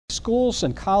Schools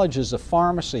and colleges of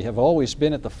pharmacy have always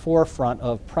been at the forefront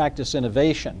of practice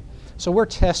innovation. So we're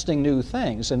testing new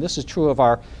things, and this is true of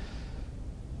our,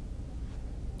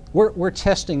 we're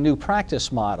testing new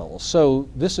practice models. So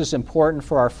this is important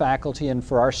for our faculty and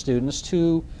for our students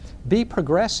to be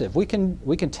progressive. We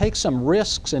can take some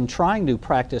risks in trying new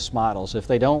practice models. If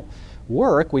they don't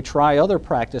work, we try other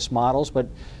practice models, but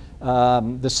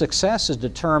the success is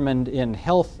determined in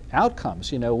health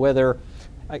outcomes, you know, whether,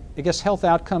 I guess health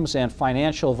outcomes and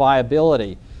financial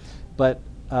viability. But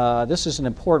this is an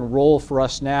important role for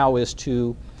us now, is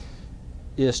to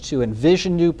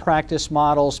envision new practice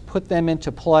models, put them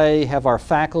into play, have our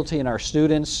faculty and our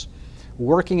students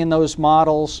working in those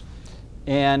models,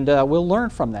 and we'll learn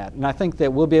from that. And I think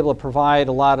that we'll be able to provide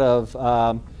a lot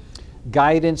of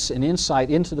guidance and insight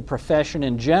into the profession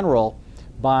in general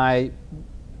by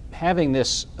having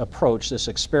this approach, this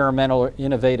experimental,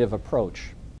 innovative approach.